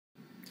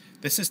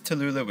This is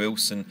Tallulah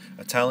Wilson,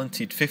 a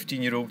talented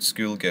 15-year-old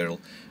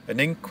schoolgirl. An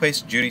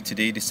inquest jury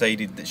today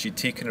decided that she'd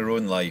taken her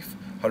own life.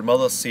 Her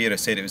mother, Sarah,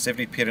 said it was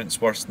every parent's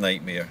worst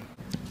nightmare.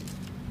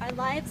 Our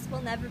lives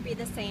will never be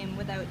the same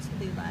without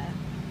Tallulah.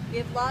 We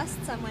have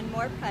lost someone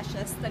more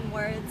precious than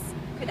words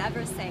could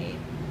ever say.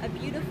 A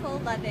beautiful,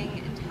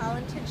 loving, and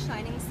talented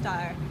shining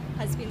star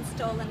has been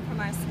stolen from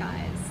our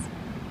skies.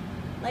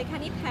 Like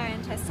any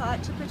parent, I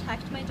sought to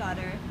protect my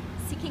daughter,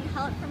 seeking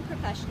help from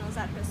professionals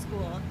at her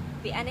school,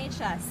 the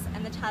NHS,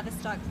 and the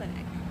Tavistock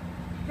Clinic.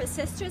 Her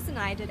sisters and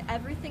I did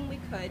everything we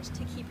could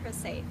to keep her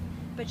safe,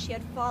 but she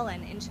had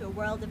fallen into a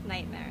world of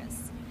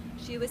nightmares.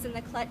 She was in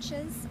the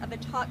clutches of a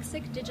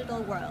toxic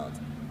digital world,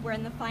 where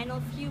in the final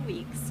few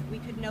weeks, we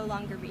could no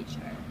longer reach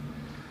her.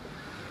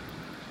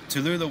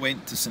 Tallulah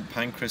went to St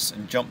Pancras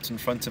and jumped in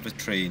front of a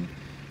train.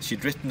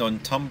 She'd written on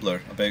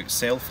Tumblr about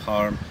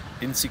self-harm,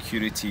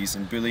 insecurities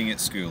and bullying at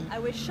school. I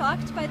was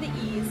shocked by the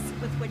ease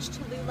with which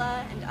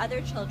Tallulah and other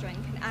children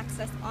can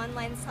access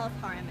online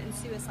self-harm and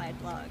suicide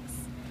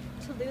blogs.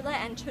 Tallulah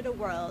entered a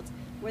world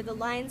where the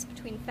lines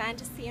between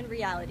fantasy and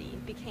reality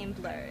became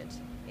blurred.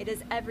 It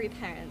is every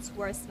parent's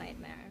worst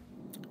nightmare.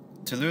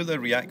 Tallulah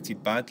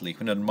reacted badly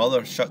when her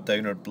mother shut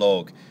down her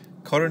blog.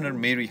 Coroner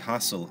Mary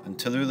Hassel and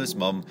Tallulah's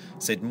mum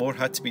said more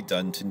had to be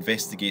done to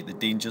investigate the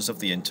dangers of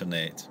the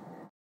internet.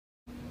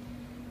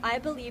 I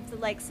believe the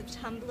likes of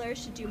Tumblr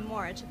should do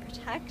more to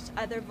protect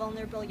other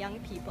vulnerable young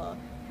people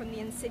from the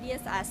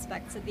insidious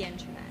aspects of the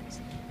internet.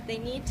 They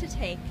need to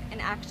take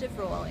an active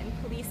role in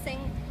policing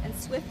and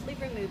swiftly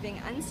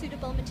removing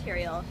unsuitable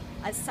material,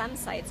 as some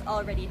sites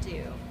already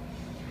do.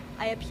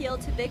 I appeal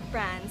to big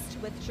brands to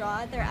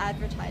withdraw their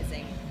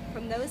advertising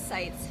from those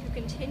sites who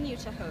continue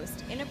to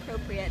host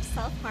inappropriate,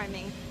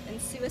 self-harming,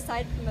 and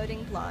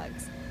suicide-promoting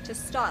blogs to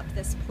stop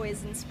this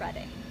poison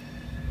spreading.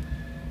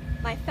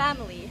 My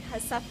family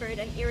has suffered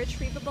an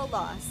irretrievable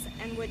loss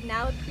and would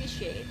now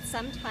appreciate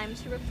some time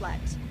to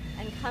reflect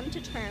and come to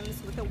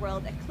terms with a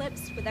world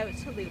eclipsed without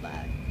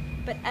Tallulah.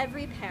 But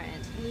every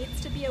parent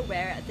needs to be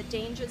aware of the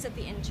dangers of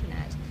the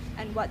internet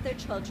and what their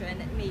children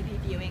may be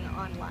viewing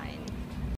online.